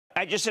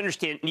I just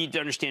need to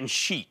understand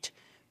sheet,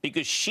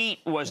 because sheet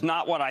was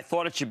not what I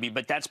thought it should be.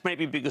 But that's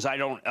maybe because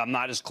I'm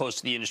not as close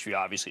to the industry,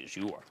 obviously, as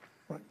you are.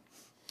 Right.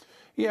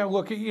 Yeah,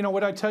 look,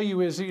 what I tell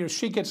you is,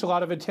 sheet gets a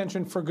lot of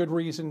attention for good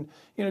reason.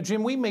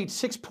 Jim, we made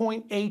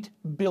 $6.8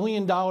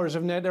 billion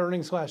of net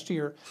earnings last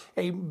year.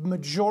 A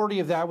majority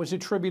of that was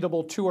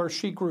attributable to our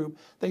sheet group.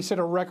 They set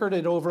a record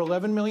at over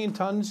 11 million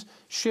tons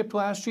shipped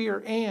last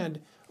year and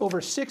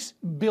over $6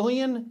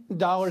 billion of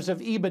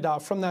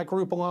EBITDA from that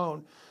group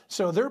alone.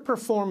 So their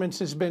performance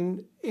has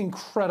been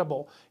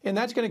incredible, and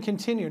that's going to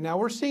continue. Now,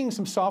 we're seeing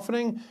some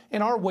softening,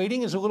 and our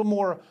weighting is a little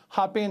more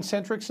hot band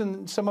centric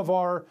than some of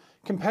our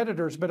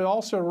competitors, but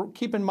also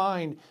keep in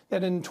mind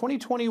that in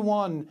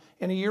 2021,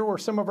 in a year where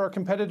some of our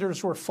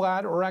competitors were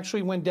flat or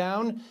actually went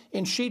down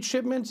in sheet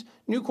shipments,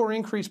 Nucor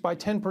increased by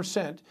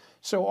 10%.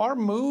 So our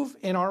move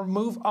and our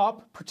move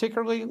up,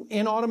 particularly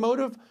in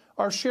automotive,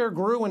 our share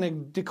grew in a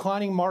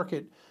declining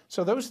market.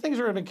 So those things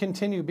are going to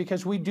continue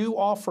because we do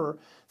offer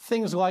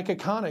things like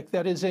Iconic,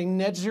 that is a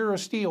net zero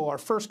steel. Our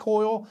first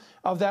coil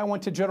of that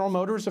went to General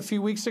Motors a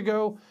few weeks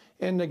ago.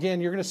 And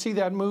again, you're going to see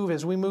that move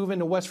as we move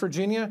into West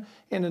Virginia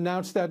and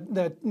announce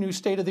that new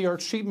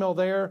state-of-the-art sheet mill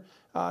there.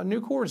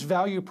 Nucor's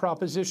value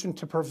proposition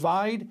to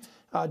provide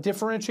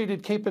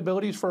differentiated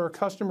capabilities for our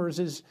customers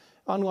is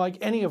unlike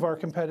any of our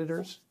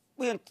competitors.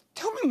 Well,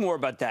 tell me more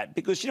about that,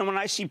 because, when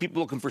I see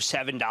people looking for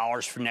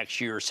 $7 for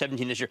next year or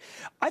 $17 this year,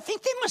 I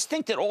think they must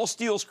think that all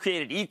steel is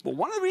created equal.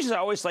 One of the reasons I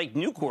always like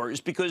Nucor is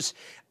because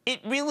it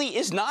really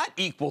is not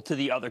equal to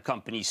the other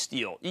company's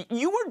steel.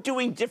 You are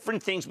doing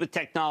different things with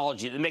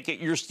technology that make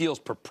your steels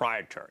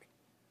proprietary.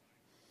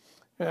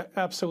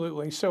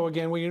 Absolutely. So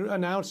again, we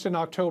announced in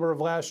October of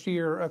last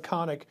year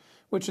Iconic,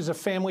 which is a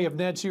family of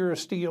net zero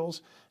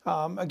steels,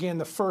 again,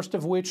 the first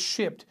of which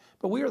shipped.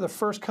 But we are the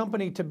first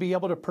company to be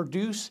able to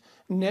produce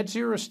net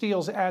zero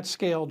steels at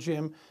scale,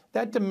 Jim.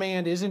 That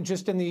demand isn't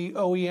just in the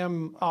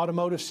OEM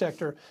automotive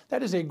sector.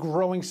 That is a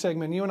growing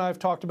segment. You and I have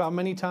talked about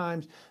many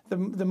times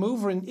the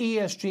move in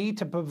ESG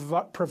to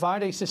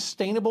provide a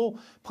sustainable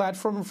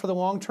platform for the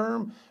long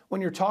term. When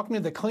you're talking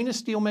to the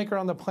cleanest steelmaker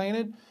on the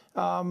planet,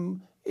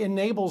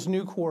 enables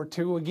Nucor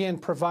to, again,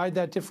 provide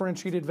that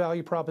differentiated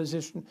value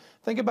proposition.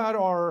 Think about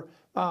our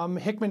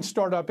Hickman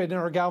startup in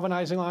our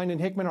galvanizing line in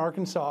Hickman,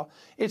 Arkansas.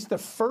 It's the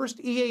first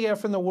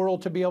EAF in the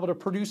world to be able to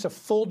produce a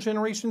full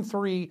Generation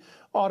 3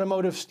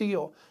 automotive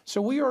steel.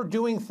 So we are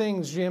doing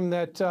things, Jim,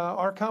 that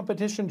our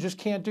competition just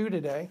can't do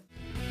today.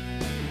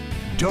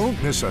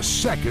 Don't miss a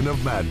second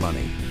of Mad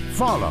Money.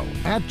 Follow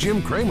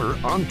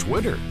 @JimCramer on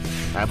Twitter.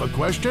 Have a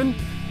question?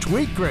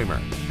 Tweet Kramer.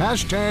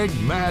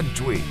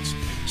 #MadTweets.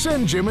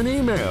 Send Jim an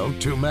email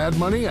to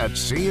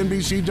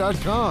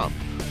madmoney@cnbc.com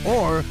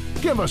or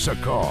give us a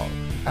call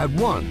at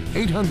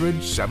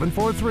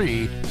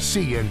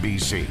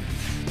 1-800-743-CNBC.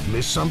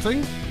 Miss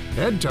something?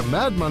 Head to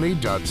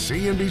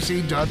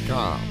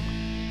madmoney.cnbc.com.